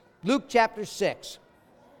Luke chapter 6.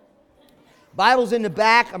 Bible's in the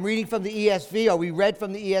back. I'm reading from the ESV, or we read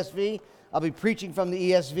from the ESV. I'll be preaching from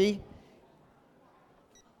the ESV.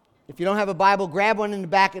 If you don't have a Bible, grab one in the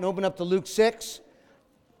back and open up to Luke 6.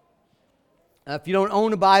 If you don't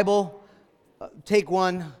own a Bible, take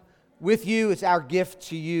one with you. It's our gift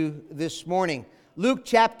to you this morning. Luke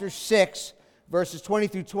chapter 6, verses 20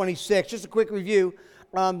 through 26. Just a quick review.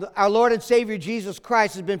 Our Lord and Savior Jesus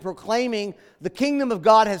Christ has been proclaiming the kingdom of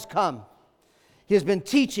God has come. He has been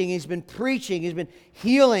teaching, he's been preaching, he's been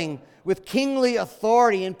healing with kingly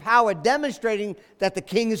authority and power, demonstrating that the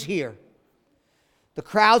king is here. The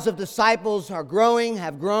crowds of disciples have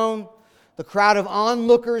grown. The crowd of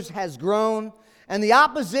onlookers has grown. And the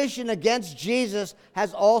opposition against Jesus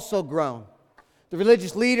has also grown. The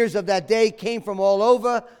religious leaders of that day came from all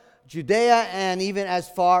over Judea and even as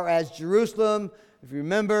far as Jerusalem. If you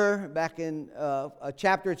remember, back in a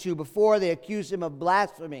chapter or two before, they accused him of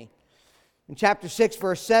blasphemy. In chapter 6,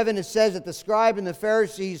 verse 7, it says that the scribe and the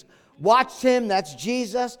Pharisees watched him, that's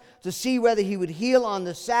Jesus, to see whether he would heal on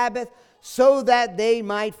the Sabbath, so that they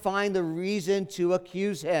might find the reason to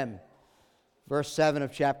accuse him. Verse 7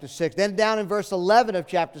 of chapter 6. Then down in verse 11 of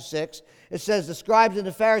chapter 6, it says the scribes and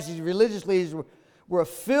the Pharisees, religious leaders, were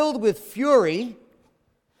filled with fury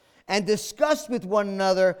and discussed with one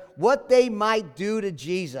another what they might do to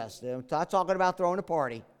Jesus. They're not talking about throwing a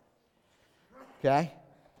party. Okay?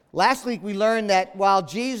 Last week we learned that while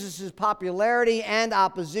Jesus' popularity and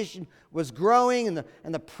opposition was growing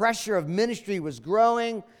and the pressure of ministry was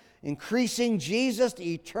growing, increasing, Jesus,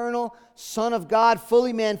 the eternal Son of God,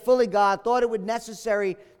 fully man, fully God, thought it would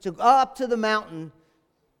necessary to go up to the mountain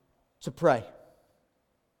to pray.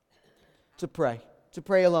 To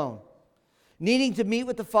pray alone. Needing to meet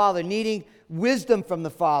with the Father, needing wisdom from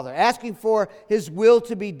the Father, asking for His will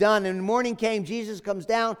to be done. And when the morning came, Jesus comes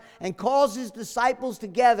down and calls His disciples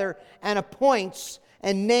together and appoints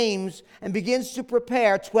and names and begins to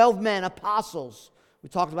prepare 12 men, apostles. We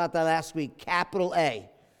talked about that last week, capital A.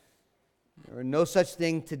 There are no such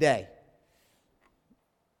thing today.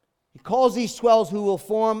 He calls these 12 who will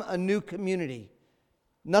form a new community.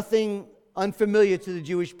 Nothing unfamiliar to the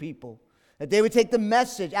Jewish people. That they would take the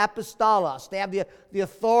message, apostolos. They have the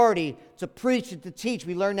authority to preach and to teach.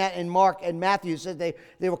 We learned that in Mark and Matthew. It says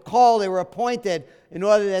they were called, they were appointed in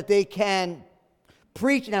order that they can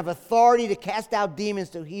preach and have authority to cast out demons,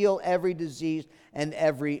 to heal every disease and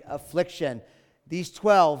every affliction. These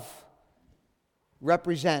 12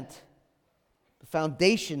 represent the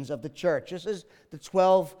foundations of the church. This is the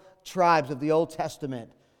 12 tribes of the Old Testament.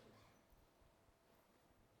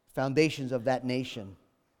 Foundations of that nation.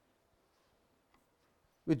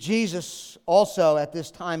 With Jesus also at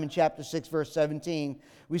this time in chapter 6, verse 17,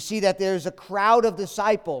 we see that there's a crowd of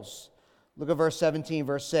disciples. Look at verse 17,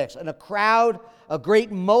 verse 6. And a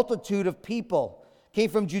great multitude of people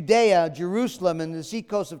came from Judea, Jerusalem, and the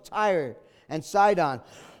seacoast of Tyre and Sidon.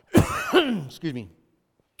 Excuse me.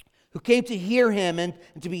 Who came to hear him and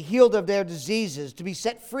to be healed of their diseases, to be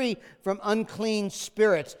set free from unclean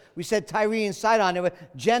spirits. We said Tyre and Sidon, they were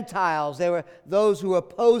Gentiles. They were those who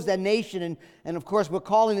opposed that nation. And of course, we're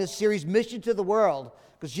calling this series Mission to the World,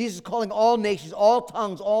 because Jesus is calling all nations, all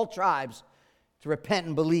tongues, all tribes to repent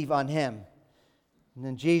and believe on him. And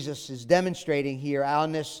then Jesus is demonstrating here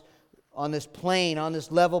on this plain, on this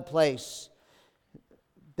level place,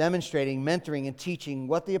 demonstrating, mentoring, and teaching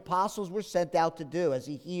what the apostles were sent out to do as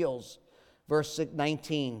he heals. Verse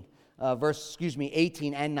 18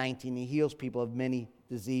 and 19, he heals people of many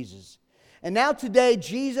diseases. And now today,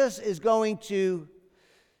 Jesus is going to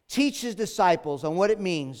teach his disciples on what it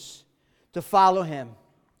means to follow him.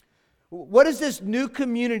 What is this new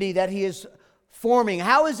community that he is forming?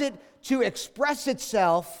 How is it to express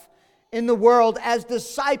itself in the world as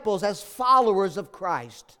disciples, as followers of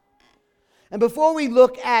Christ? And before we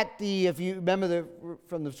look at if you remember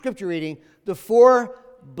from the scripture reading, the four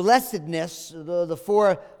blessedness, the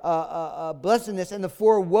four blessedness and the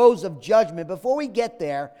four woes of judgment, before we get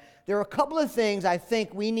there, there are a couple of things I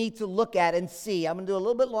think we need to look at and see. I'm going to do a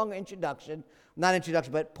little bit longer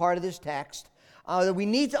but part of this text, that we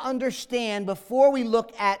need to understand before we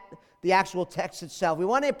look at the actual text itself. We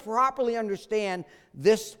want to properly understand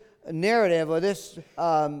this narrative or this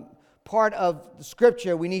part of the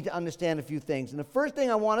scripture. We need to understand a few things. And the first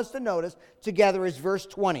thing I want us to notice together is verse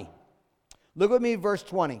 20. Look with me at verse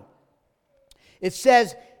 20. It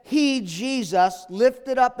says, he, Jesus,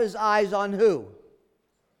 lifted up his eyes on who?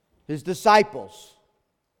 His disciples.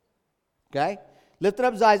 Okay? Lifted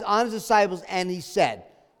up his eyes on his disciples and he said.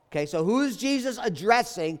 Okay, so who is Jesus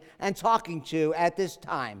addressing and talking to at this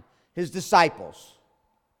time? His disciples.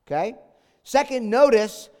 Okay? Second,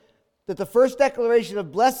 notice that the first declaration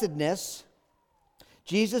of blessedness,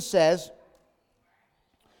 Jesus says,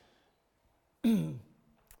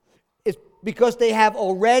 is because they have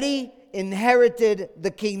already inherited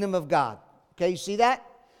the kingdom of God. Okay, you see that?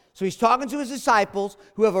 So he's talking to his disciples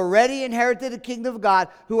who have already inherited the kingdom of God,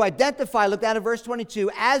 who identify, look down at verse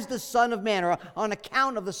 22, as the Son of Man, or on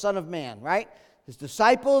account of the Son of Man, right? His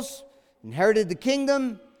disciples inherited the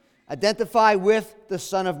kingdom, identify with the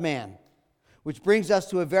Son of Man, which brings us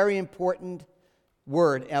to a very important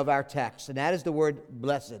word of our text, and that is the word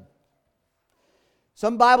blessed.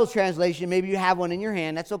 Some Bible translation, maybe you have one in your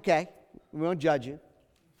hand, that's okay. We won't judge you.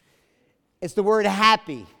 It's the word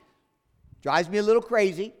happy. Drives me a little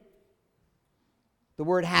crazy. The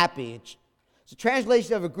word happy. It's a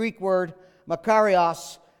translation of a Greek word,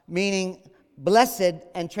 makarios, meaning blessed,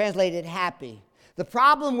 and translated happy. The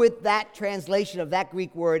problem with that translation of that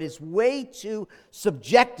Greek word is way too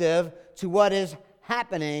subjective to what is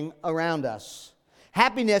happening around us.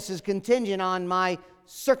 Happiness is contingent on my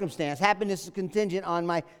circumstance. Happiness is contingent on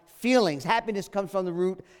my feelings. Happiness comes from the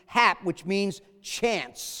root hap, which means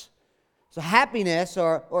chance. So happiness,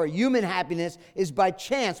 or human happiness, is by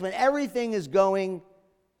chance, when everything is going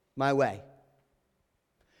my way.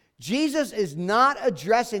 Jesus is not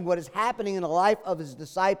addressing what is happening in the life of his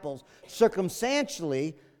disciples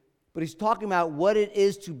circumstantially, but he's talking about what it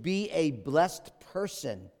is to be a blessed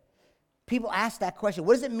person. People ask that question.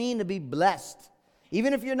 What does it mean to be blessed?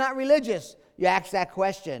 Even if you're not religious, you ask that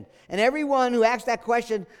question. And everyone who asks that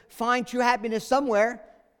question finds true happiness somewhere,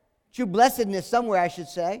 true blessedness somewhere, I should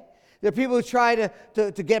say. There are people who try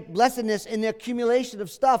to get blessedness in the accumulation of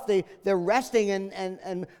stuff. They're resting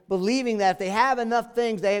and believing that if they have enough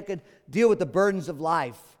things, they could deal with the burdens of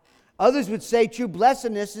life. Others would say true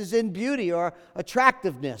blessedness is in beauty or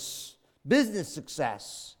attractiveness, business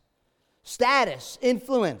success, status,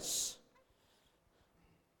 influence.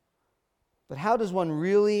 But how does one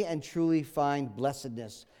really and truly find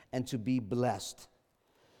blessedness and to be blessed?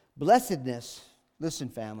 Blessedness, listen,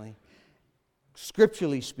 family,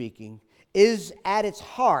 scripturally speaking, is at its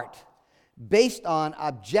heart based on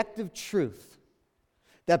objective truth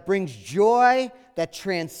that brings joy that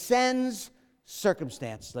transcends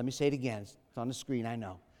circumstance. Let me say it again. It's on the screen, I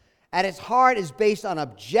know. At its heart is based on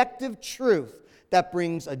objective truth that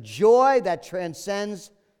brings a joy that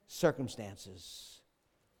transcends circumstances.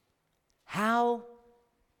 How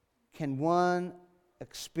can one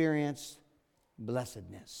experience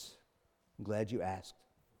blessedness? I'm glad you asked.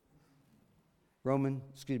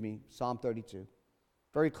 Psalm 32.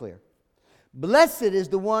 Very clear. Blessed is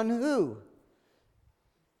the one who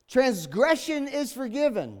transgression is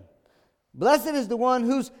forgiven. Blessed is the one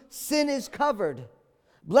whose sin is covered.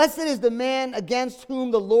 Blessed is the man against whom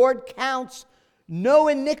the Lord counts no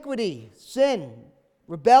iniquity, sin,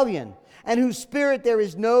 rebellion, and whose spirit there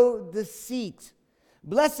is no deceit.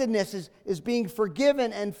 Blessedness is being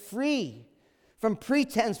forgiven and free from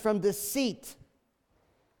pretense, from deceit.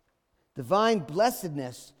 Divine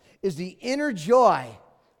blessedness is the inner joy.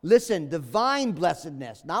 Listen, divine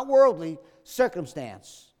blessedness, not worldly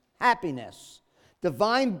circumstance, happiness.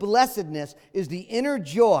 Divine blessedness is the inner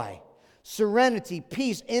joy, serenity,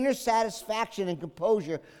 peace, inner satisfaction, and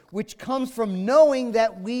composure, which comes from knowing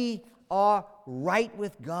that we are right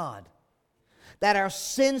with God, that our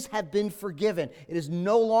sins have been forgiven. It is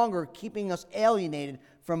no longer keeping us alienated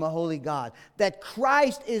from a holy God, that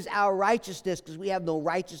Christ is our righteousness because we have no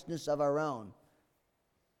righteousness of our own.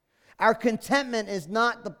 Our contentment is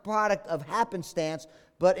not the product of happenstance,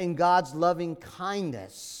 but in God's loving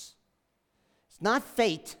kindness. It's not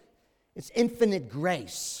fate, it's infinite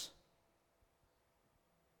grace.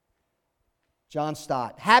 John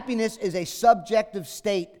Stott. Happiness is a subjective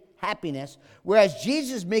state, happiness, whereas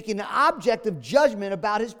Jesus is making an objective judgment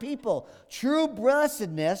about his people. True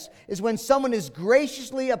blessedness is when someone is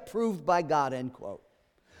graciously approved by God, end quote.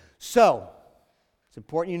 So, it's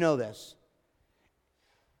important you know this.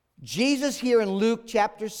 Jesus here in Luke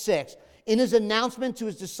chapter 6, in his announcement to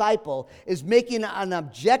his disciple, is making an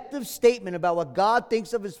objective statement about what God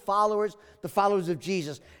thinks of his followers, the followers of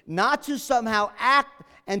Jesus. Not to somehow act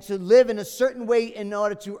and to live in a certain way in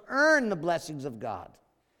order to earn the blessings of God.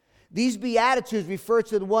 These Beatitudes refer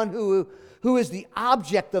to the one who is the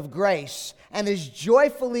object of grace and is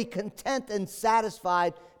joyfully content and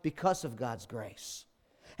satisfied because of God's grace.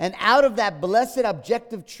 And out of that blessed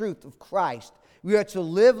objective truth of Christ, we are to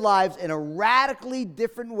live lives in a radically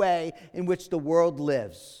different way in which the world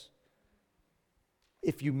lives.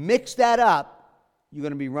 If you mix that up, you're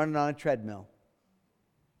going to be running on a treadmill.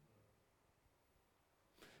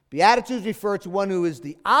 Beatitudes refer to one who is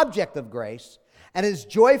the object of grace and is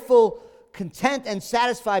joyful content and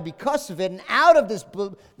satisfied because of it. And out of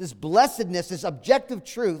this blessedness, this objective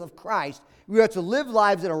truth of Christ, we are to live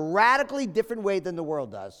lives in a radically different way than the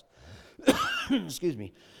world does. Excuse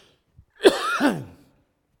me.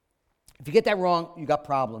 If you get that wrong, you got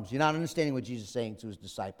problems. You're not understanding what Jesus is saying to his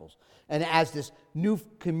disciples. And as this new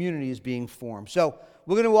community is being formed. So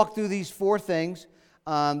we're going to walk through these four things.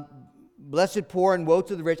 Blessed poor and woe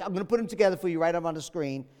to the rich. I'm going to put them together for you right up on the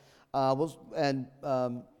screen.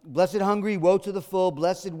 Blessed hungry, woe to the full.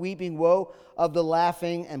 Blessed weeping, woe of the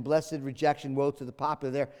laughing. And blessed rejection, woe to the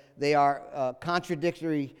popular. They are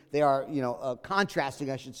contradictory. They are,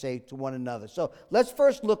 contrasting, I should say, to one another. So let's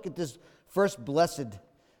first look at this first blessed,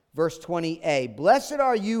 verse 20a. Blessed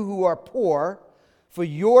are you who are poor, for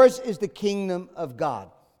yours is the kingdom of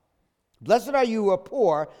God. Blessed are you who are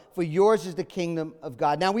poor, for yours is the kingdom of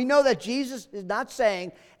God. Now we know that Jesus is not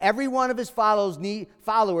saying every one of his followers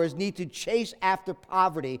need to chase after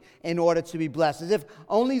poverty in order to be blessed, as if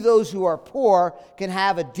only those who are poor can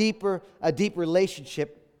have a deep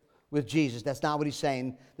relationship with Jesus. That's not what he's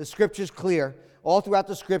saying. The scripture is clear. All throughout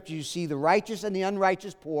the scripture you see the righteous and the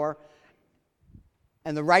unrighteous poor,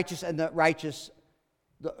 and the righteous and the righteous,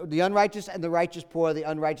 the unrighteous and the righteous poor, the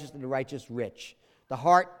unrighteous and the righteous rich. The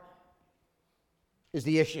heart is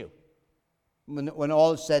the issue when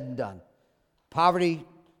all is said and done. Poverty,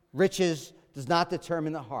 riches does not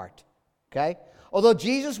determine the heart. Okay? Although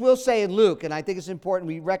Jesus will say in Luke, and I think it's important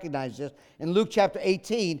we recognize this, in Luke chapter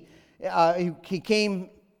 18, he came,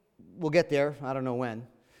 we'll get there, I don't know when,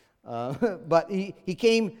 but he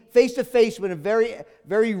came face to face with a very,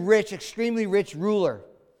 very rich, extremely rich ruler.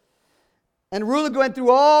 And the ruler went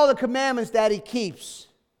through all the commandments that he keeps.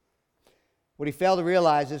 What he failed to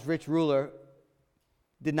realize, this rich ruler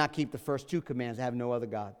did not keep the first two commands, have no other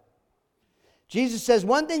God. Jesus says,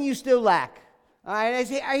 one thing you still lack. All right,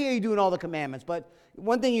 I hear you doing all the commandments, but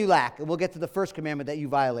one thing you lack, and we'll get to the first commandment that you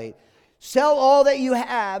violate. Sell all that you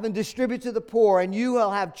have and distribute to the poor, and you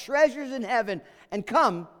will have treasures in heaven, and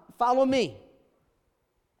come, follow me.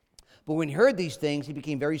 But when he heard these things, he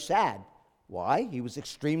became very sad. Why? He was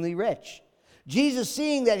extremely rich. Jesus,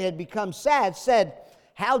 seeing that he had become sad, said,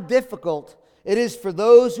 how difficult it is for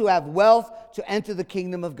those who have wealth to enter the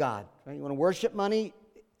kingdom of God. Right? You want to worship money?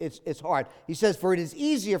 It's hard. He says, for it is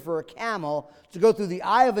easier for a camel to go through the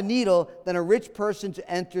eye of a needle than a rich person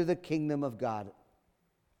to enter the kingdom of God.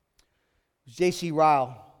 J.C.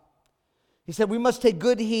 Ryle, he said, we must take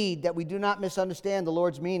good heed that we do not misunderstand the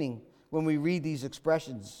Lord's meaning when we read these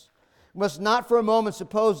expressions. We must not for a moment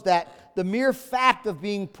suppose that the mere fact of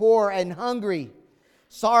being poor and hungry,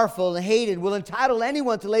 sorrowful and hated will entitle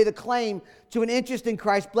anyone to lay the claim to an interest in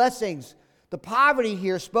Christ's blessings. The poverty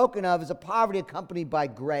here spoken of is a poverty accompanied by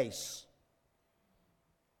grace.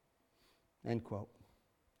 End quote.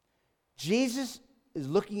 Jesus is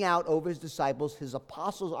looking out over his disciples. His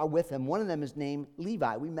apostles are with him. One of them is named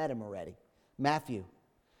Levi. We met him already. Matthew.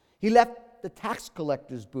 He left the tax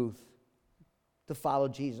collector's booth to follow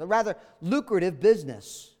Jesus. A rather lucrative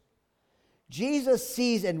business. Jesus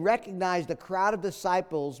sees and recognizes the crowd of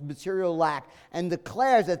disciples' material lack and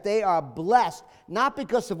declares that they are blessed, not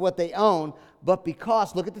because of what they own, but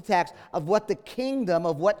because, look at the text, of what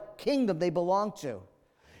kingdom they belong to.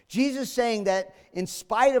 Jesus saying that in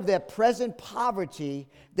spite of their present poverty,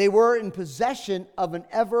 they were in possession of an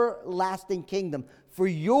everlasting kingdom. For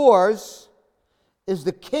yours is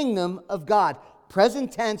the kingdom of God.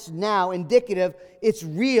 Present tense, now, indicative, it's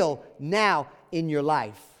real now in your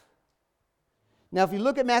life. Now, if you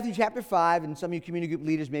look at Matthew chapter 5, and some of you community group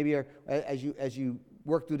leaders maybe are, as you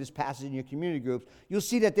work through this passage in your community groups, you'll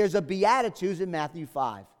see that there's a Beatitudes in Matthew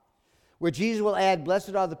 5, where Jesus will add,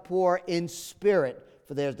 blessed are the poor in spirit,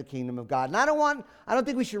 for theirs the kingdom of God. And I don't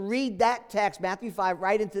think we should read that text, Matthew 5,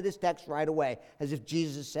 right into this text right away, as if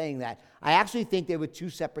Jesus is saying that. I actually think they were two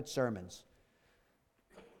separate sermons.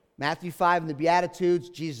 Matthew 5 and the Beatitudes,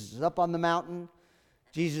 Jesus is up on the mountain.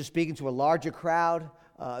 Jesus is speaking to a larger crowd.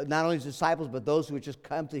 Not only his disciples, but those who had just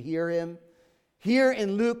come to hear him. Here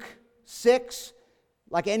in Luke 6,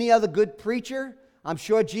 like any other good preacher, I'm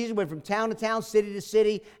sure Jesus went from town to town, city to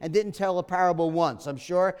city, and didn't tell a parable once. I'm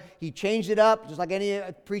sure he changed it up, just like any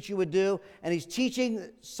preacher would do, and he's teaching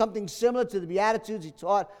something similar to the Beatitudes he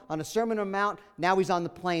taught on the Sermon on the Mount. Now he's on the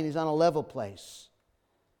plain, he's on a level place.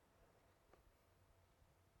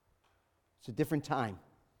 It's a different time.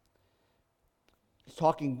 He's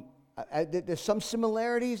talking... there's some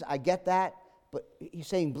similarities, I get that, but he's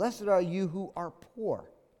saying, blessed are you who are poor.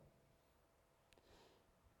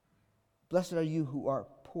 Blessed are you who are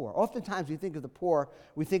poor. Oftentimes we think of the poor,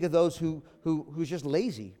 we think of those who's just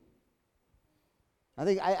lazy.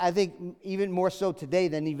 I think even more so today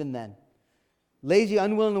than even then. lazy,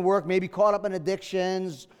 unwilling to work, maybe caught up in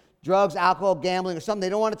addictions, drugs, alcohol, gambling, or something. They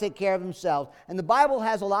don't want to take care of themselves. And the Bible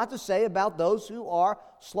has a lot to say about those who are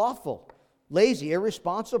slothful, lazy,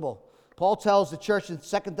 irresponsible. Paul tells the church in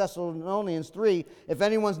 2 Thessalonians 3, if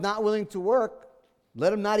anyone's not willing to work,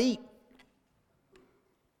 let him not eat.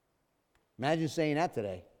 Imagine saying that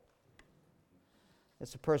today.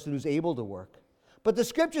 That's a person who's able to work. But the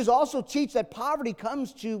scriptures also teach that poverty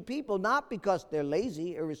comes to people not because they're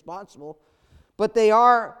lazy, irresponsible, but they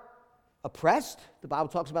are oppressed. The Bible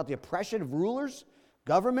talks about the oppression of rulers,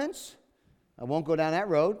 governments. I won't go down that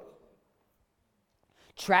road.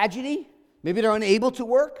 Tragedy. Maybe they're unable to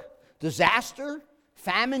work. Disaster,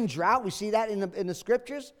 famine, drought. We see that in the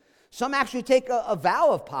scriptures. Some actually take a vow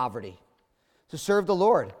of poverty to serve the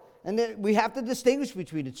Lord. And then we have to distinguish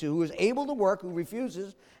between the two, who is able to work, who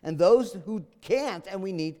refuses, and those who can't and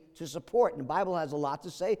we need to support. And the Bible has a lot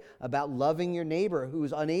to say about loving your neighbor who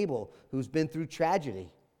is unable, who's been through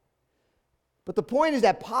tragedy. But the point is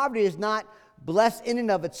that poverty is not blessed in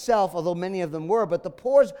and of itself, although many of them were, but the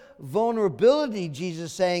poor's vulnerability,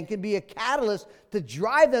 Jesus is saying, can be a catalyst to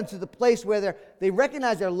drive them to the place where they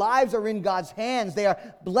recognize their lives are in God's hands. They are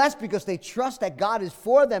blessed because they trust that God is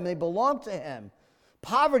for them and they belong to Him.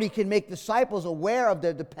 Poverty can make disciples aware of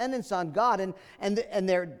their dependence on God, and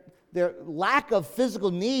their lack of physical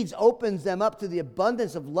needs opens them up to the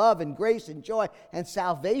abundance of love and grace and joy and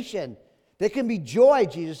salvation. There can be joy,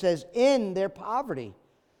 Jesus says, in their poverty.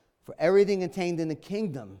 For everything contained in the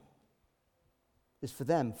kingdom is for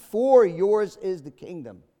them. For yours is the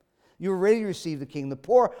kingdom. You already received the kingdom. The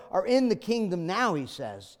poor are in the kingdom now, he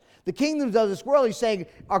says. The kingdoms of this world, he's saying,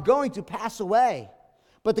 are going to pass away.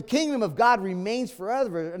 But the kingdom of God remains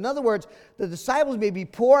forever. In other words, the disciples may be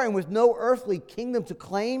poor and with no earthly kingdom to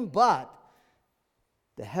claim, but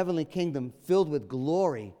the heavenly kingdom filled with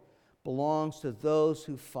glory belongs to those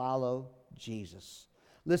who follow Jesus.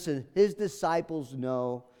 Listen, his disciples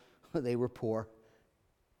know they were poor.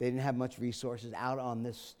 They didn't have much resources out on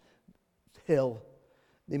this hill.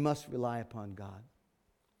 They must rely upon God.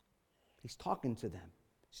 He's talking to them.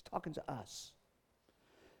 He's talking to us.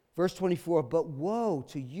 Verse 24, but woe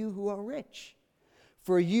to you who are rich,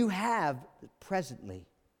 for you have presently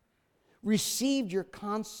received your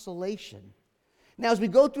consolation. Now, as we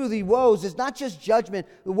go through the woes, it's not just judgment.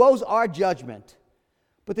 The woes are judgment.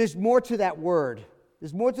 But there's more to that word.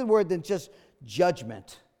 There's more to the word than just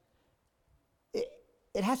judgment.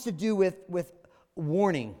 It has to do with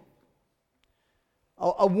warning.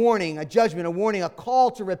 A warning, a judgment, a warning, a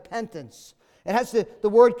call to repentance. The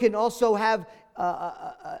word can also have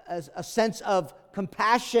a sense of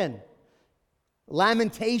compassion,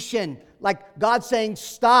 lamentation, like God saying,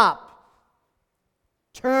 stop,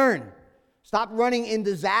 turn, stop running in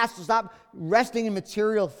disaster, stop resting in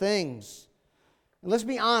material things. And let's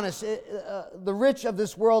be honest, the rich of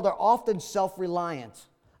this world are often self-reliant.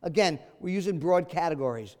 Again, we're using broad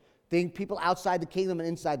categories. Think people outside the kingdom and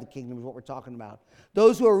inside the kingdom is what we're talking about.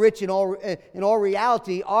 Those who are rich in all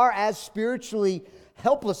reality are as spiritually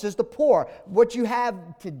helpless as the poor. What you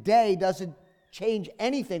have today doesn't change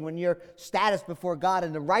anything when your status before God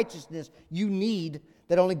and the righteousness you need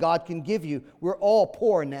that only God can give you. We're all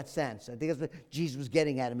poor in that sense. I think that's what Jesus was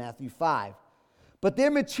getting at in Matthew 5. But their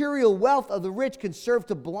material wealth of the rich can serve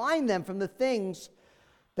to blind them from the things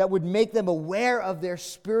that would make them aware of their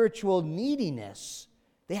spiritual neediness.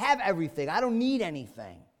 They have everything. I don't need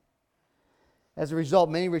anything. As a result,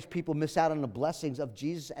 many rich people miss out on the blessings of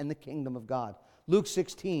Jesus and the kingdom of God. Luke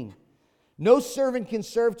 16. No servant can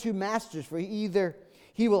serve two masters, for either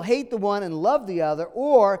he will hate the one and love the other,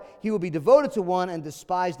 or he will be devoted to one and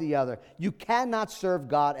despise the other. You cannot serve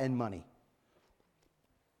God and money.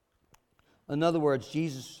 In other words,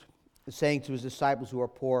 Jesus is saying to his disciples who are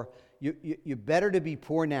poor, you're better to be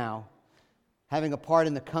poor now, having a part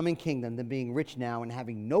in the coming kingdom, than being rich now and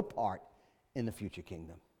having no part in the future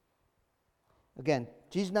kingdom. Again,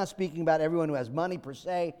 Jesus is not speaking about everyone who has money per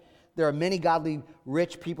se. There are many godly,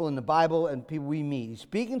 rich people in the Bible and people we meet. He's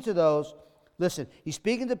speaking to those, listen, he's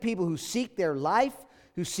speaking to people who seek their life,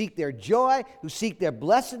 who seek their joy, who seek their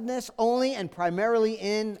blessedness only and primarily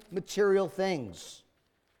in material things.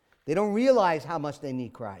 They don't realize how much they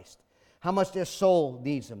need Christ, how much their soul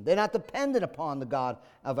needs Him. They're not dependent upon the God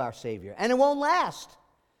of our Savior. And it won't last.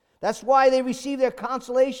 That's why they receive their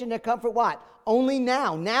consolation, their comfort, what? Only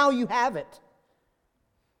now. Now you have it.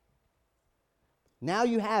 Now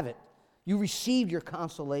you have it. You received your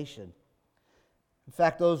consolation. In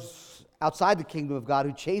fact, those outside the kingdom of God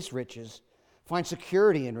who chase riches, find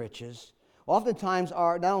security in riches, oftentimes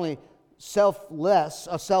are not only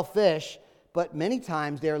selfish, but many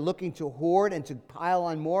times they are looking to hoard and to pile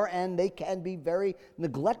on more, and they can be very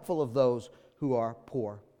neglectful of those who are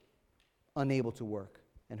poor, unable to work,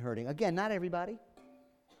 and hurting. Again, not everybody.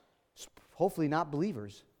 Hopefully not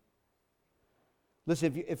believers.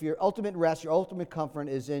 Listen, if your ultimate rest, your ultimate comfort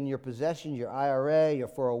is in your possessions, your IRA, your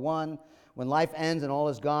 401, when life ends and all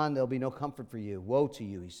is gone, there'll be no comfort for you. Woe to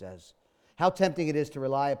you, he says. How tempting it is to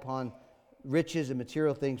rely upon riches and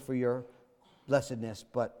material things for your blessedness,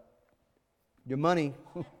 but your money,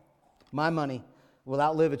 my money, will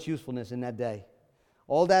outlive its usefulness in that day.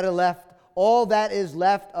 All that is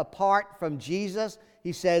left apart from Jesus,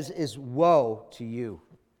 he says, is woe to you.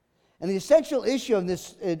 And the essential issue in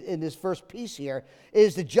this first piece here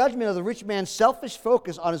is the judgment of the rich man's selfish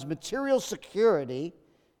focus on his material security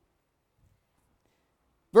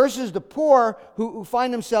versus the poor who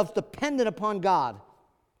find themselves dependent upon God,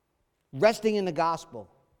 resting in the gospel.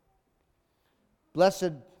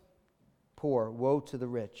 Blessed poor, woe to the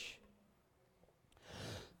rich.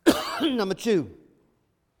 Number 2,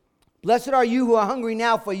 blessed are you who are hungry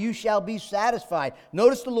now, for you shall be satisfied.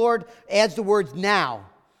 Notice the Lord adds the words now.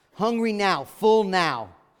 Hungry now, full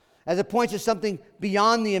now, as it points to something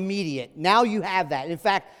beyond the immediate. Now you have that. In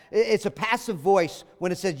fact, it's a passive voice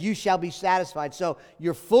when it says you shall be satisfied. So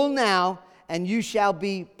you're full now, and you shall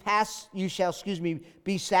be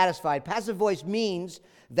satisfied. Passive voice means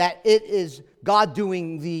that it is God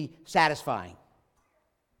doing the satisfying.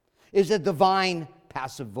 It's a divine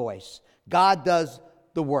passive voice. God does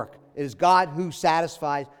the work. It is God who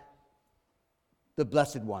satisfies the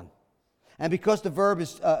Blessed One. And because the verb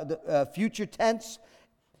is future tense,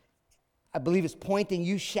 I believe it's pointing,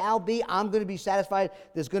 you shall be, I'm going to be satisfied.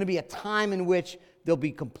 There's going to be a time in which there'll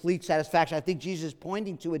be complete satisfaction. I think Jesus is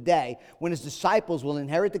pointing to a day when his disciples will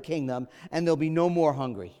inherit the kingdom and there'll be no more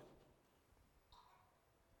hungry.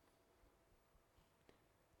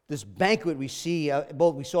 This banquet we see,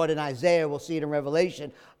 we saw it in Isaiah, we'll see it in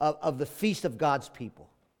Revelation, of the feast of God's people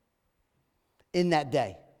in that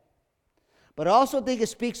day. But I also think it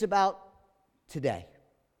speaks about today.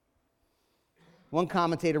 One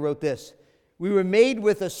commentator wrote this: we were made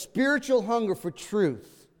with a spiritual hunger for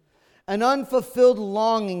truth, an unfulfilled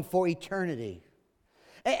longing for eternity,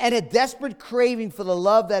 and a desperate craving for the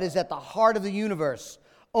love that is at the heart of the universe.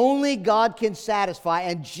 Only God can satisfy,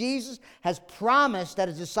 and Jesus has promised that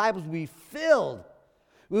his disciples will be filled.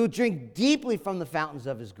 We will drink deeply from the fountains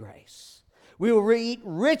of his grace. We will eat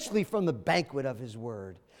richly from the banquet of his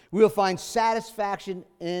word. We will find satisfaction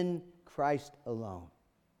in Christ alone.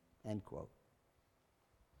 End quote.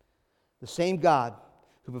 The same God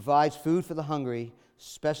who provides food for the hungry,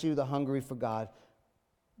 especially the hungry for God,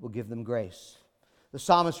 will give them grace. The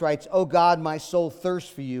psalmist writes, "O God, my soul thirsts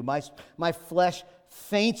for you. My flesh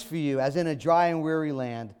faints for you, as in a dry and weary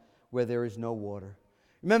land where there is no water."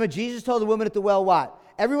 Remember, Jesus told the woman at the well what?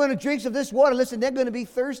 Everyone who drinks of this water, listen, they're going to be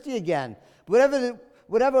thirsty again.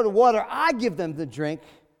 Whatever the water I give them to drink,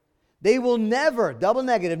 they will never, double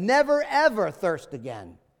negative, never ever thirst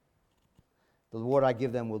again. The water I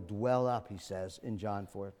give them will dwell up, he says in John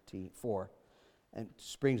 4, and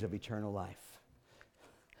springs of eternal life.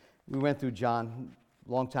 We went through John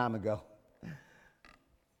a long time ago.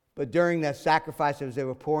 But during that sacrifice, as they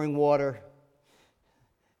were pouring water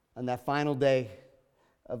on that final day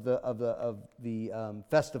of the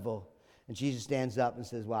festival, and Jesus stands up and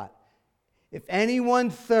says, "What? If anyone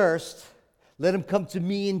thirsts, let him come to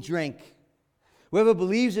me and drink. Whoever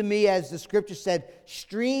believes in me, as the scripture said,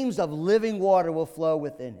 streams of living water will flow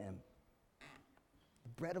within him." The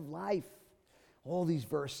bread of life. All these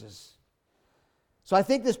verses. So I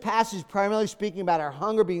think this passage is primarily speaking about our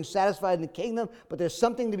hunger being satisfied in the kingdom, but there's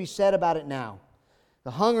something to be said about it now.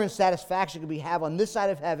 The hunger and satisfaction that we have on this side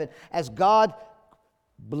of heaven as God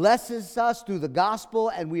blesses us through the gospel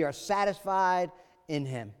and we are satisfied in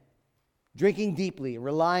him. Drinking deeply,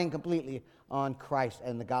 relying completely on Christ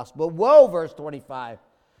and the gospel. But woe, verse 25,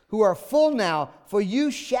 who are full now, for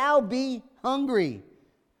you shall be hungry.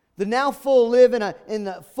 The now full live in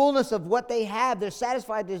the fullness of what they have, their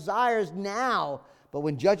satisfied desires now. But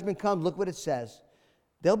when judgment comes, look what it says.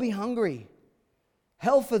 They'll be hungry.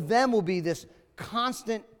 Hell for them will be this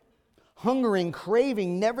constant hungering,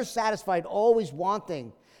 craving, never satisfied, always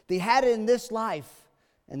wanting. They had it in this life,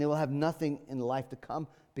 and they will have nothing in the life to come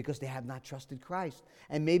because they have not trusted Christ.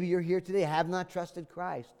 And maybe you're here today, have not trusted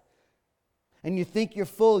Christ. And you think you're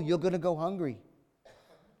full, you're going to go hungry.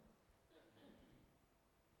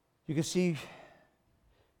 You can see,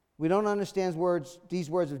 we don't understand these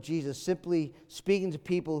words of Jesus simply speaking to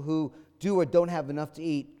people who do or don't have enough to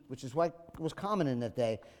eat, which is what was common in that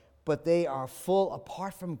day. But they are full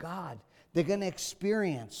apart from God. They're going to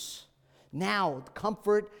experience now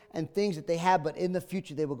comfort and things that they have, but in the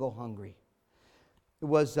future they will go hungry. It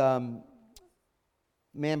was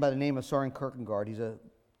a man by the name of Søren Kierkegaard. He's a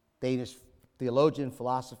Danish theologian,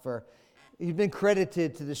 philosopher. He's been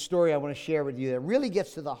credited to this story I want to share with you that really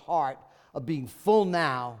gets to the heart of being full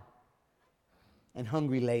now and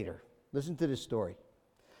hungry later. Listen to this story.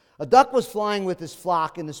 A duck was flying with his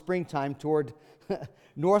flock in the springtime toward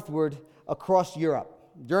northward across Europe.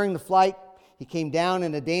 During the flight, he came down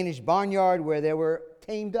in a Danish barnyard where there were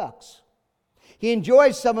tame ducks. He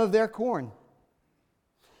enjoyed some of their corn.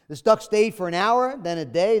 This duck stayed for an hour, then a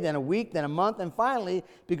day, then a week, then a month, and finally,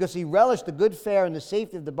 because he relished the good fare and the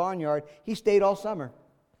safety of the barnyard, he stayed all summer.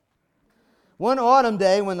 One autumn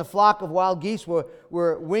day, when the flock of wild geese were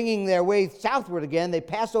winging their way southward again, they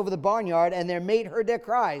passed over the barnyard, and their mate heard their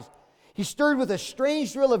cries. He stirred with a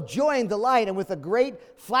strange thrill of joy and delight, and with a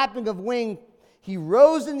great flapping of wing, he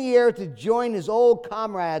rose in the air to join his old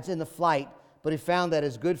comrades in the flight, but he found that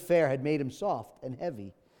his good fare had made him soft and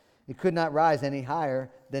heavy. He could not rise any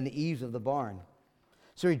higher than the eaves of the barn.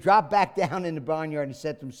 So he dropped back down in the barnyard and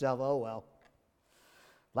said to himself, oh, well,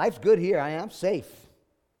 life's good here. I'm safe.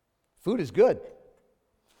 Food is good.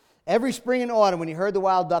 Every spring and autumn, when he heard the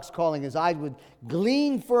wild ducks calling, his eyes would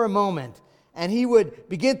gleam for a moment, and he would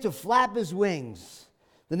begin to flap his wings.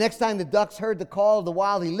 The next time the ducks heard the call of the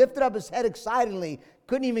wild, he lifted up his head excitedly,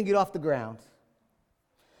 couldn't even get off the ground.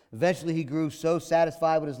 Eventually, he grew so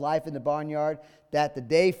satisfied with his life in the barnyard that the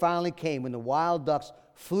day finally came when the wild ducks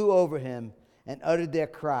flew over him and uttered their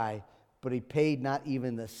cry, but he paid not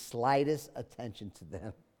even the slightest attention to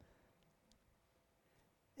them.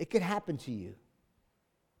 It could happen to you.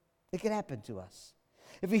 It could happen to us.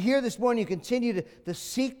 If you're here this morning, you continue to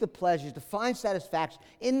seek the pleasures, to find satisfaction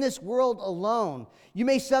in this world alone. You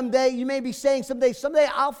may be saying someday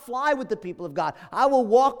I'll fly with the people of God. I will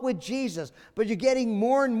walk with Jesus. But you're getting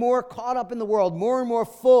more and more caught up in the world, more and more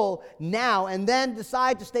full now, and then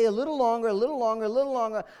decide to stay a little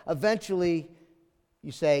longer. Eventually,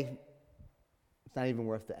 you say, it's not even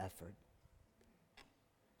worth the effort.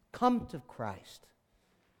 Come to Christ.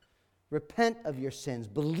 Repent of your sins.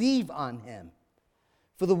 Believe on Him.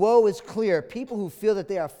 For the woe is clear. People who feel that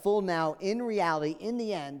they are full now, in reality, in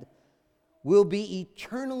the end, will be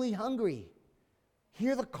eternally hungry.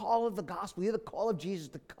 Hear the call of the gospel. Hear the call of Jesus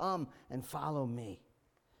to come and follow me.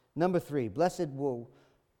 Number 3, blessed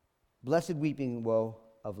weeping, woe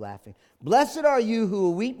of laughing. Blessed are you who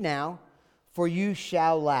will weep now, for you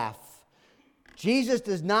shall laugh. Jesus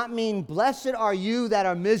does not mean blessed are you that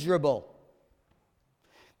are miserable.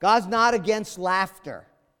 God's not against laughter.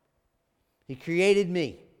 He created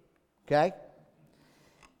me, okay?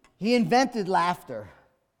 He invented laughter.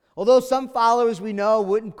 Although some followers we know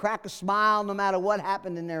wouldn't crack a smile no matter what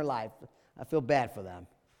happened in their life. I feel bad for them.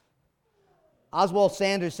 Oswald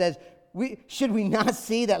Sanders says, should we not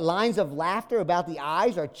see that lines of laughter about the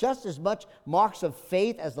eyes are just as much marks of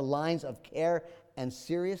faith as the lines of care and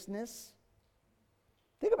seriousness?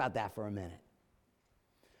 Think about that for a minute.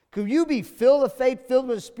 Could you be filled with faith, filled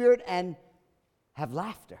with the Spirit, and have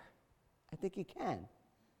laughter? I think you can.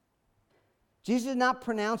 Jesus is not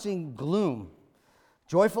pronouncing gloom.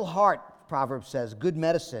 Joyful heart, Proverbs says, good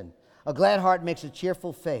medicine. A glad heart makes a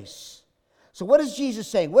cheerful face. So what is Jesus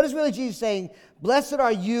saying? What is really Jesus saying? Blessed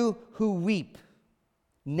are you who weep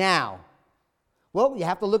now. Well, you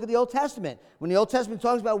have to look at the Old Testament. When the Old Testament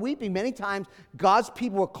talks about weeping, many times God's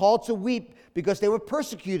people were called to weep because they were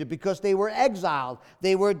persecuted, because they were exiled,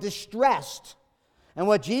 they were distressed. And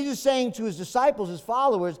what Jesus is saying to his disciples, his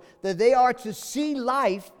followers, that they are to see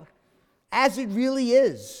life as it really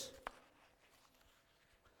is.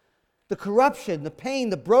 The corruption, the pain,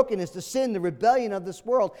 the brokenness, the sin, the rebellion of this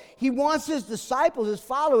world. He wants his disciples, his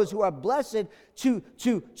followers who are blessed to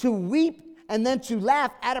weep and then to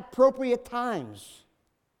laugh at appropriate times.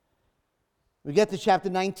 We get to chapter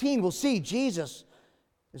 19, we'll see Jesus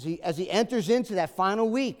as he enters into that final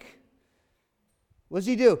week. What does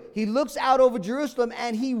he do? He looks out over Jerusalem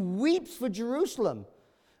and he weeps for Jerusalem.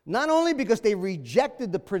 Not only because they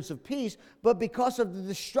rejected the Prince of Peace, but because of the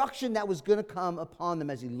destruction that was going to come upon them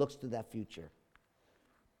as he looks to that future.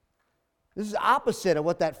 This is opposite of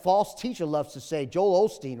what that false teacher loves to say, Joel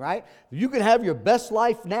Osteen, right? You can have your best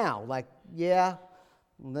life now. Like, yeah,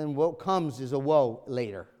 and then what comes is a woe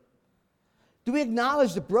later. Do we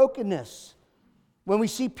acknowledge the brokenness when we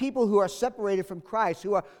see people who are separated from Christ,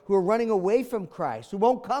 who are running away from Christ, who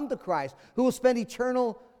won't come to Christ, who will spend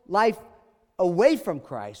eternal life away from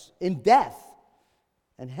Christ in death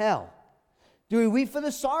and hell? Do we weep for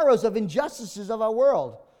the sorrows of injustices of our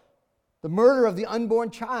world? The murder of the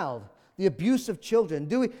unborn child, the abuse of children.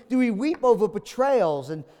 Do we weep over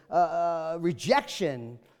betrayals and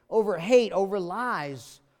rejection, over hate, over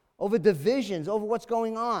lies, over divisions, over what's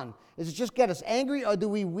going on? Does it just get us angry, or do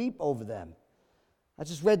we weep over them? I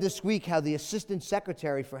just read this week how the Assistant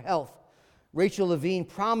Secretary for Health, Rachel Levine,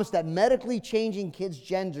 promised that medically changing kids'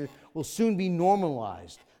 gender will soon be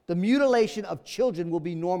normalized. The mutilation of children will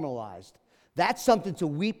be normalized. That's something to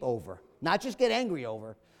weep over, not just get angry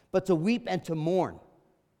over, but to weep and to mourn.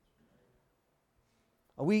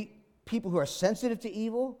 Are we people who are sensitive to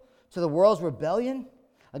evil, to the world's rebellion,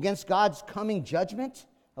 against God's coming judgment?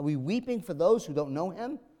 Are we weeping for those who don't know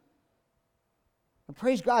him? And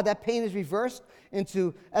praise God, that pain is reversed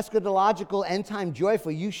into eschatological end-time joy,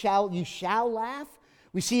 for you shall laugh.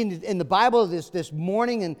 We see in the Bible this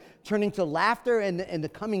mourning and turning to laughter in the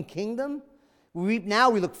coming kingdom. We weep now,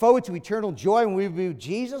 we look forward to eternal joy when we be with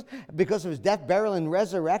Jesus because of his death, burial, and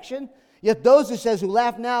resurrection. Yet those, it says, who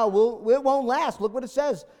laugh now, it won't last. Look what it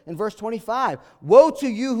says in verse 25. Woe to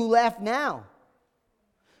you who laugh now,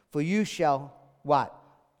 for you shall, what?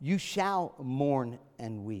 You shall mourn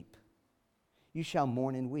and weep. You shall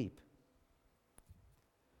mourn and weep.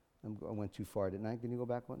 I went too far, didn't I? Can you go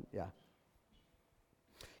back one? Yeah.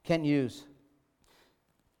 Kent Hughes.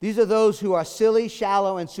 These are those who are silly,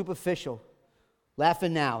 shallow, and superficial.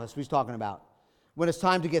 Laughing now, that's what he's talking about. When it's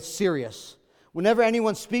time to get serious. Whenever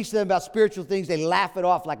anyone speaks to them about spiritual things, they laugh it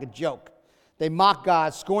off like a joke. They mock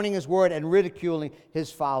God, scorning his word and ridiculing his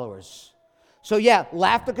followers. So yeah,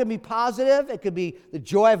 laughter can be positive. It could be the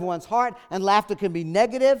joy of one's heart. And laughter can be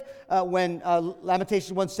negative. When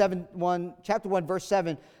Lamentations chapter 1, verse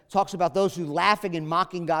 7 talks about those who laughing and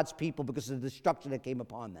mocking God's people because of the destruction that came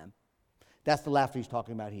upon them. That's the laughter he's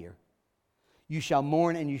talking about here. You shall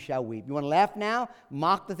mourn and you shall weep. You want to laugh now?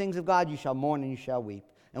 Mock the things of God. You shall mourn and you shall weep.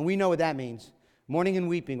 And we know what that means. Mourning and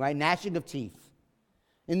weeping, right? Gnashing of teeth.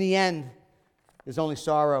 In the end, there's only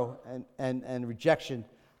sorrow and rejection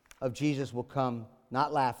of Jesus will come,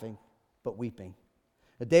 not laughing, but weeping.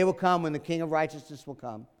 A day will come when the King of righteousness will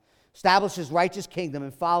come, establish his righteous kingdom,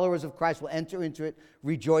 and followers of Christ will enter into it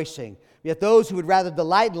rejoicing. Yet those who would rather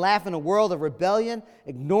delight and laugh in a world of rebellion,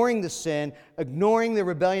 ignoring the sin, ignoring the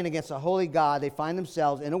rebellion against a holy God, they find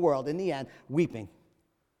themselves in a world, in the end, weeping.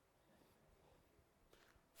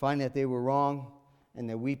 Find that they were wrong, and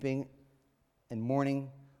their weeping and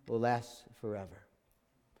mourning will last forever.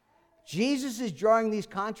 Jesus is drawing these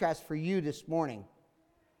contrasts for you this morning.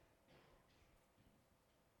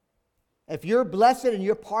 If you're blessed and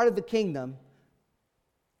you're part of the kingdom,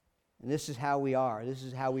 and this is how we are. This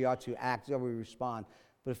is how we are to act, this is how we respond.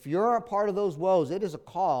 But if you're a part of those woes, it is a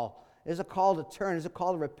call. It is a call to turn. It is a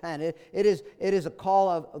call to repent. It is a call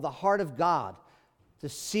of the heart of God to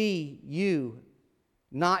see you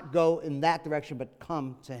not go in that direction, but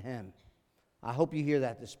come to him. I hope you hear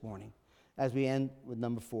that this morning as we end with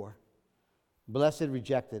number 4. Blessed,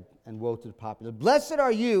 rejected, and woe to the popular. Blessed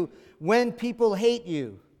are you when people hate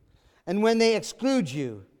you, and when they exclude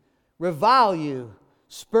you, revile you,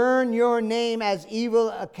 spurn your name as evil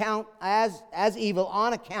on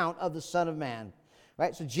account of the Son of Man.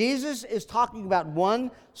 Right? So Jesus is talking about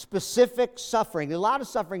one specific suffering. There's a lot of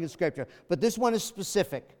suffering in Scripture, but this one is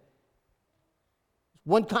specific.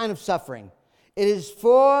 One kind of suffering. It is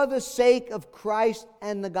for the sake of Christ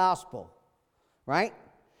and the gospel. Right?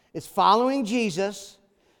 It's following Jesus,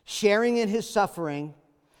 sharing in his suffering,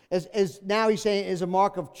 as now he's saying is a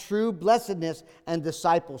mark of true blessedness and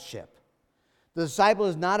discipleship. The disciple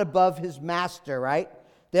is not above his master, right?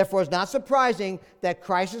 Therefore, it's not surprising that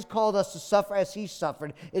Christ has called us to suffer as he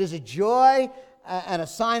suffered. It is a joy and a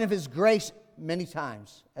sign of his grace many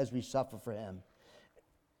times as we suffer for him.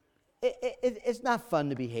 It's not fun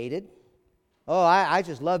to be hated. Oh, I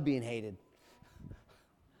just love being hated.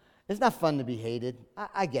 It's not fun to be hated.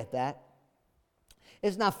 I get that.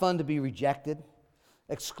 It's not fun to be rejected,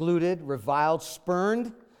 excluded, reviled,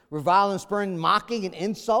 spurned. Reviled and spurned, mocking and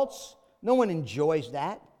insults. No one enjoys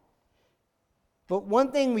that. But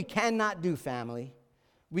one thing we cannot do, family,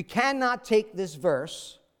 we cannot take this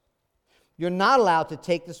verse. You're not allowed to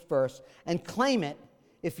take this verse and claim it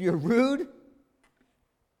if you're rude,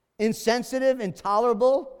 insensitive,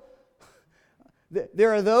 intolerable.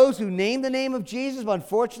 There are those who name the name of Jesus, but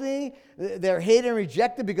unfortunately, they're hated and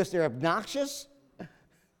rejected because they're obnoxious,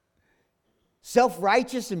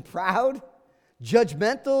 self-righteous and proud,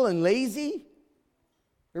 judgmental and lazy,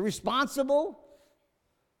 irresponsible.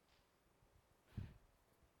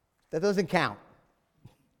 That doesn't count.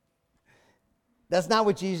 That's not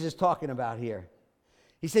what Jesus is talking about here.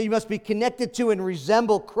 He said you must be connected to and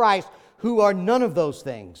resemble Christ, who are none of those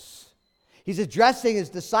things. He's addressing his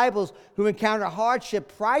disciples who encounter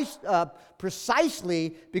hardship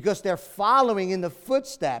precisely because they're following in the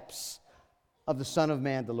footsteps of the Son of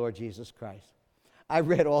Man, the Lord Jesus Christ. I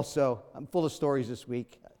read also, I'm full of stories this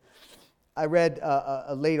week. I read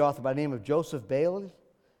a late author by the name of Joseph Bailey.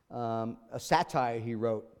 a satire he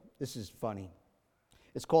wrote. This is funny.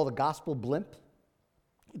 It's called The Gospel Blimp.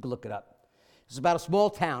 You can look it up. It's about a small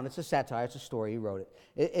town. It's a satire. It's a story. He wrote it.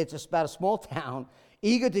 It's about a small town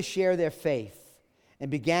eager to share their faith, and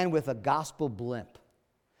began with a gospel blimp.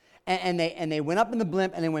 And they went up in the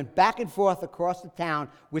blimp, and they went back and forth across the town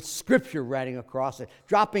with scripture writing across it,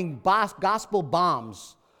 dropping gospel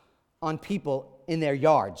bombs on people in their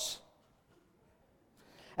yards.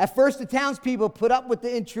 At first, the townspeople put up with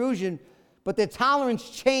the intrusion, but their tolerance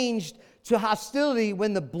changed to hostility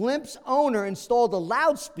when the blimp's owner installed a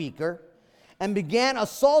loudspeaker and began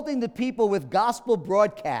assaulting the people with gospel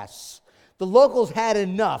broadcasts. The locals had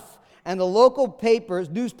enough, and the local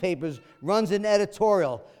newspapers, runs an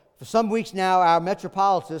editorial. For some weeks now, our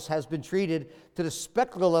metropolitan has been treated to the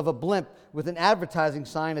spectacle of a blimp with an advertising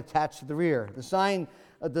sign attached to the rear. The sign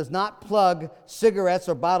does not plug cigarettes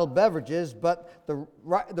or bottled beverages, but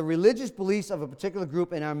the religious beliefs of a particular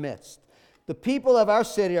group in our midst. The people of our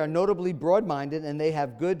city are notably broad-minded, and they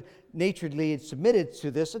have good-naturedly submitted to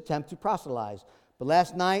this attempt to proselytize. But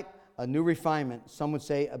last night, a new refinement, some would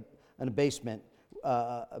say an abasement,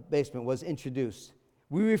 was introduced.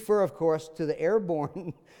 We refer, of course, to the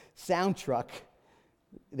airborne sound truck,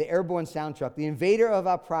 the invader of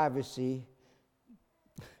our privacy,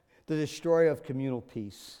 the destroyer of communal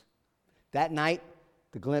peace. That night,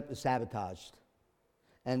 the blimp is sabotaged,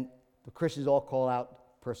 and the Christians all call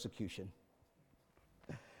out persecution.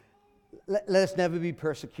 Let us never be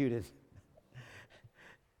persecuted.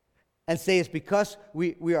 And say it's because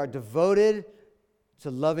we are devoted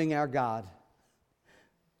to loving our God,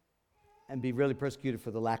 and be really persecuted for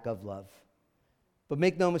the lack of love. But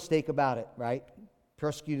make no mistake about it, right?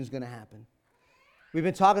 Persecution is going to happen. We've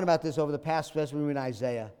been talking about this over the past, especially in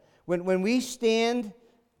Isaiah. When we stand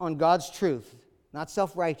on God's truth, not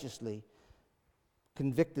self-righteously,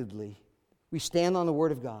 convictedly, we stand on the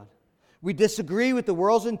Word of God. We disagree with the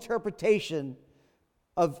world's interpretation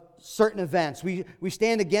of certain events. We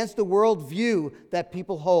stand against the worldview that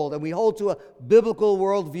people hold, and we hold to a biblical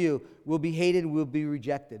worldview. We'll be hated, we'll be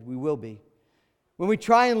rejected. We will be. When we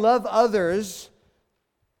try and love others,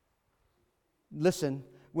 listen,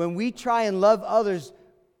 when we try and love others,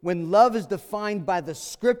 when love is defined by the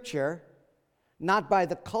Scripture, not by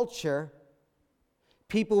the culture,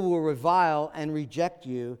 people will revile and reject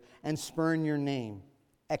you and spurn your name.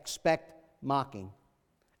 Expect mocking.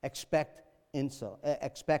 Expect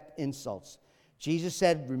insults. Jesus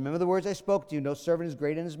said, remember the words I spoke to you, no servant is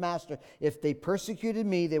greater than his master. If they persecuted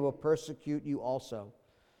me, they will persecute you also.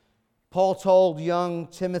 Paul told young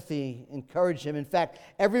Timothy, encouraged him. In fact,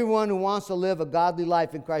 everyone who wants to live a godly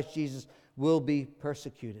life in Christ Jesus will be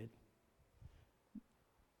persecuted.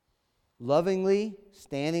 Lovingly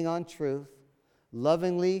standing on truth,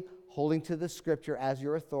 lovingly holding to the Scripture as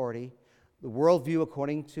your authority, the worldview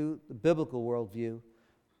according to the biblical worldview,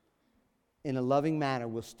 in a loving manner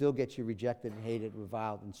will still get you rejected and hated,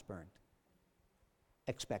 reviled and spurned.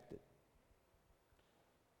 Expect it.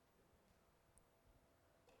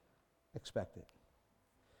 Expect it.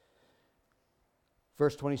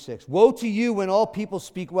 Verse 26. Woe to you when all people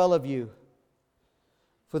speak well of you,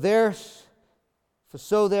 for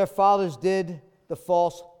so their fathers did the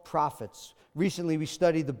false prophets. Recently we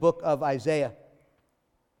studied the book of Isaiah.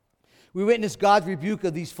 We witnessed God's rebuke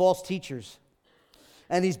of these false teachers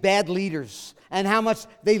and these bad leaders, and how much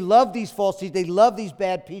they loved these false teachers. They loved these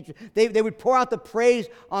bad teachers. They would pour out the praise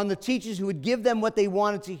on the teachers who would give them what they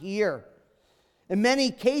wanted to hear. In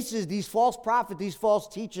many cases, these false prophets, these false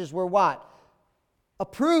teachers were what?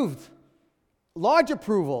 Approved. Large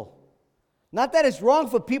approval. Not that it's wrong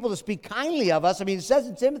for people to speak kindly of us. I mean, it says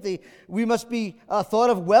in Timothy, we must be thought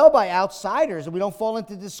of well by outsiders and we don't fall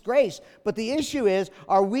into disgrace. But the issue is,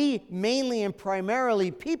 are we mainly and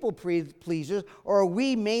primarily people pleasers, or are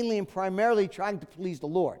we mainly and primarily trying to please the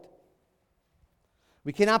Lord?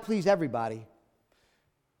 We cannot please everybody.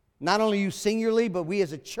 Not only you singularly, but we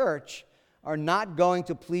as a church are not going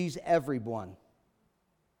to please everyone.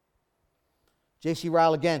 J.C.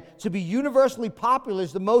 Ryle again. To be universally popular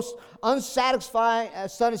is the most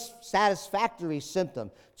unsatisfactory symptom.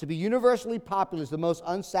 To be universally popular is the most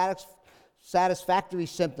unsatisfactory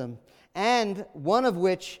symptom, and one of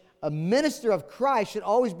which a minister of Christ should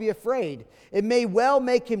always be afraid. It may well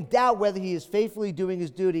make him doubt whether he is faithfully doing his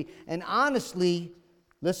duty and honestly,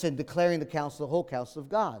 declaring the whole counsel of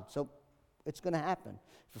God. So it's going to happen.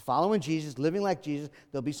 If you're following Jesus, living like Jesus,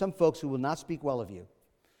 there'll be some folks who will not speak well of you.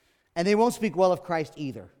 And they won't speak well of Christ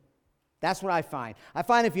either. That's what I find. I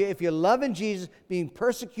find if you're loving Jesus, being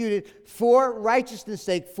persecuted for righteousness'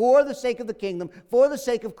 sake, for the sake of the kingdom, for the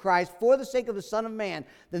sake of Christ, for the sake of the Son of Man,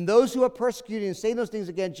 then those who are persecuting and saying those things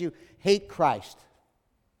against you hate Christ.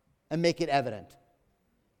 and make it evident.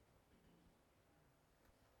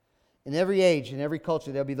 In every age, in every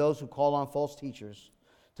culture, there'll be those who call on false teachers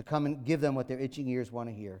to come and give them what their itching ears want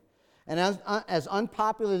to hear. And as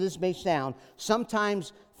unpopular as this may sound,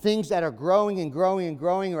 sometimes things that are growing and growing and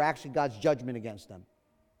growing are actually God's judgment against them.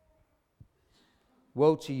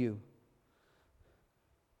 Woe to you.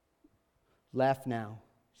 Laugh now,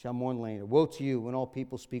 shall mourn later. Woe to you when all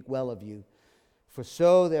people speak well of you. For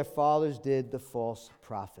so their fathers did the false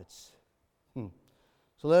prophets.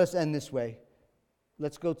 So let us end this way.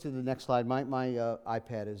 Let's go to the next slide. My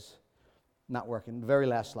iPad is not working. The very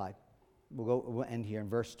last slide. We'll end here in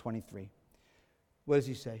verse 23. What does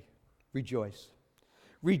he say? Rejoice.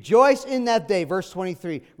 Rejoice in that day. Verse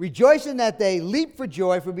 23. Rejoice in that day. Leap for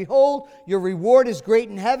joy. For behold, your reward is great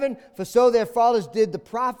in heaven. For so their fathers did the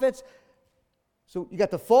prophets. So you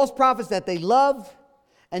got the false prophets that they loved.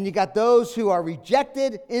 And you got those who are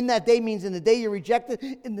rejected. In that day means in the day you're rejected.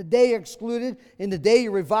 In the day you're excluded. In the day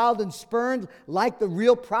you're reviled and spurned like the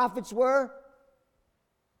real prophets were.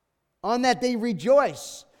 On that day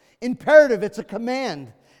rejoice. Imperative, it's a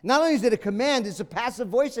command. Not only is it a command, it's a passive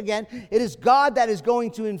voice again. It is God that is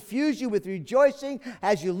going to infuse you with rejoicing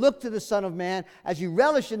as you look to the Son of Man, as you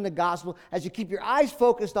relish in the gospel, as you keep your eyes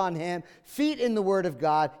focused on Him, feet in the Word of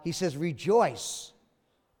God. He says, rejoice.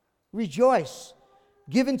 Rejoice.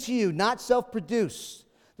 Given to you, not self-produced.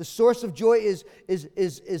 The source of joy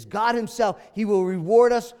is God Himself. He will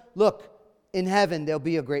reward us. Look, in heaven, there'll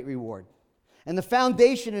be a great reward. And the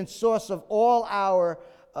foundation and source of all our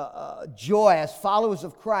joy as followers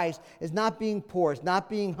of Christ is not being poor, it's not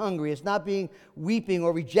being hungry, it's not being weeping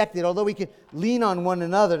or rejected. Although we can lean on one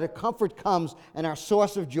another, the comfort comes, and our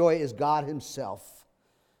source of joy is God Himself.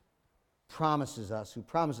 Who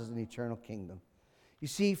promises an eternal kingdom. You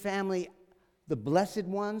see, family, the blessed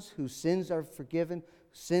ones whose sins are forgiven,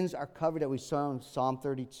 sins are covered, that we saw in Psalm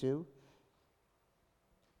 32,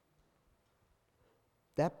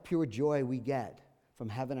 that pure joy we get from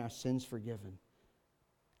having our sins forgiven,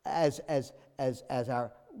 as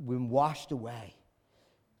when washed away,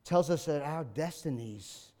 tells us that our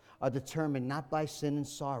destinies are determined not by sin and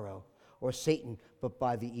sorrow or Satan, but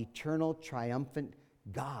by the eternal, triumphant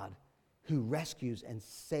God who rescues and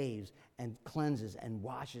saves and cleanses and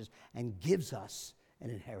washes and gives us an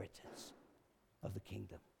inheritance of the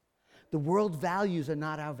kingdom. The world values are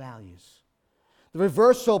not our values. The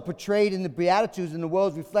reversal portrayed in the Beatitudes and the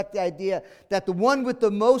Woes reflect the idea that the one with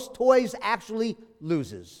the most toys actually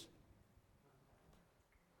loses.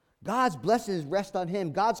 God's blessings rest on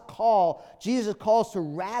Him. God's call, Jesus calls to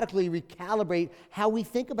radically recalibrate how we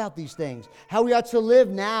think about these things, how we are to live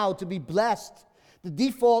now to be blessed. The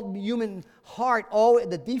default of the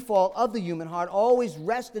human heart always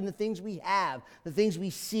rests in the things we have, the things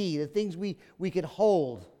we see, the things we can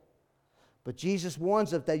hold. But Jesus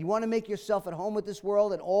warns us that you want to make yourself at home with this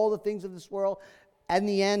world and all the things of this world, and in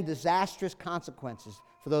the end, disastrous consequences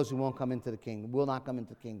for those who won't come into the kingdom, will not come into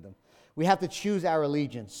the kingdom. We have to choose our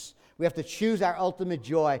allegiance. We have to choose our ultimate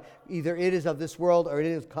joy. Either it is of this world or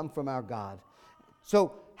it has come from our God.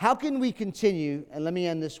 So how can we continue? And let me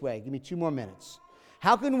end this way. Give me 2 more minutes.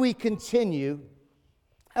 How can we continue?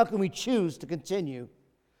 How can we choose to continue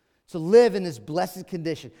to live in this blessed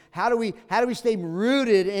condition? How do we stay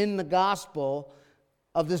rooted in the gospel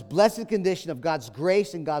of this blessed condition of God's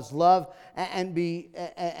grace and God's love, and be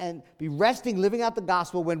resting, living out the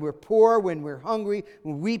gospel when we're poor, when we're hungry,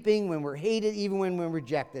 when we're weeping, when we're hated, even when we're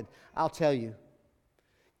rejected? I'll tell you,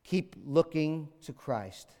 keep looking to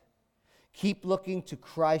Christ. Keep looking to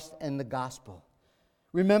Christ and the gospel.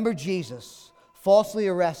 Remember Jesus, falsely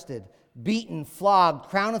arrested, beaten, flogged,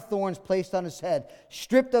 crown of thorns placed on his head,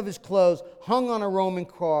 stripped of his clothes, hung on a Roman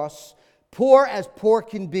cross, poor as poor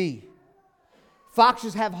can be.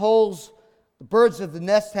 Foxes have holes, the birds have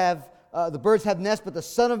nests, but the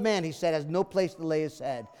Son of Man, he said, has no place to lay his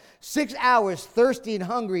head. 6 hours, thirsty and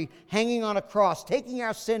hungry, hanging on a cross, taking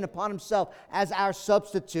our sin upon himself as our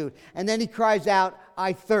substitute. And then he cries out,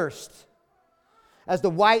 I thirst. As the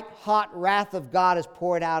white-hot wrath of God is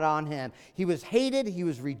poured out on him. He was hated, he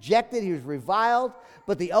was rejected, he was reviled,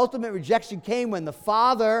 but the ultimate rejection came when the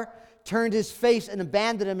Father turned his face and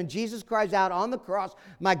abandoned him, and Jesus cries out on the cross,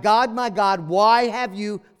 my God, why have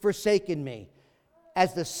you forsaken me?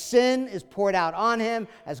 As the sin is poured out on him,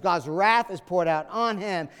 as God's wrath is poured out on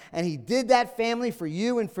him, and he did that, family, for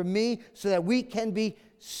you and for me, so that we can be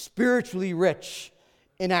spiritually rich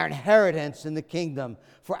in our inheritance in the kingdom.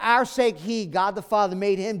 For our sake, he, God the Father,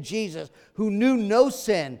 made him, Jesus, who knew no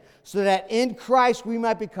sin, so that in Christ we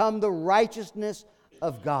might become the righteousness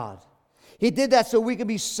of God. He did that so we could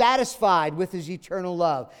be satisfied with His eternal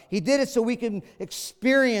love. He did it so we can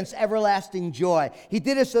experience everlasting joy. He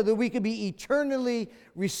did it so that we could be eternally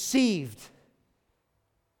received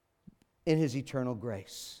in His eternal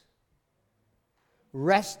grace.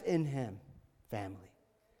 Rest in Him, family.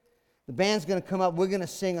 The band's going to come up. We're going to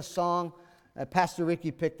sing a song that Pastor Ricky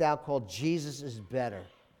picked out called Jesus is Better.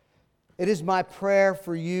 It is my prayer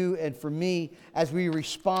for you and for me as we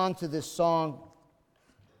respond to this song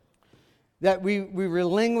that we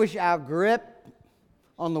relinquish our grip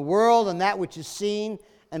on the world and that which is seen,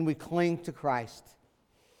 and we cling to Christ.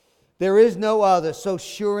 There is no other so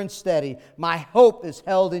sure and steady. My hope is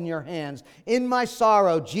held in your hands. In my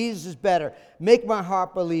sorrow, Jesus is better. Make my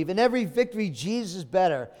heart believe. In every victory, Jesus is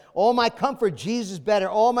better. All my comfort, Jesus is better.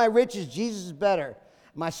 All my riches, Jesus is better.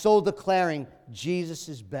 My soul declaring, Jesus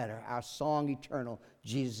is better. Our song eternal,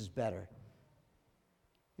 Jesus is better.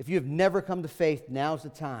 If you have never come to faith, now's the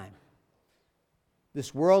time.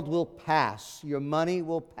 This world will pass. Your money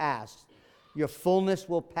will pass. Your fullness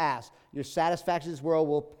will pass. Your satisfaction in this world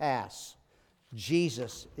will pass.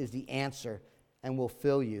 Jesus is the answer and will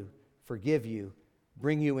fill you, forgive you,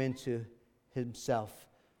 bring you into Himself.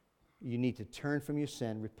 You need to turn from your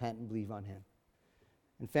sin, repent, and believe on Him.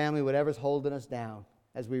 And family, whatever's holding us down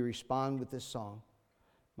as we respond with this song,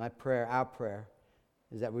 my prayer, our prayer,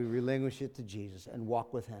 is that we relinquish it to Jesus and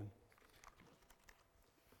walk with Him.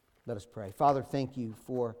 Let us pray. Father, thank you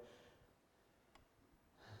for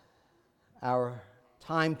our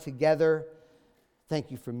time together.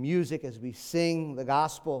 Thank you for music as we sing the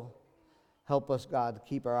gospel. Help us, God, to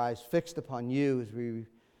keep our eyes fixed upon you as we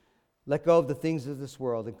let go of the things of this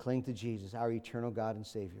world and cling to Jesus, our eternal God and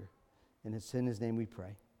Savior. And it's in His name we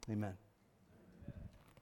pray. Amen.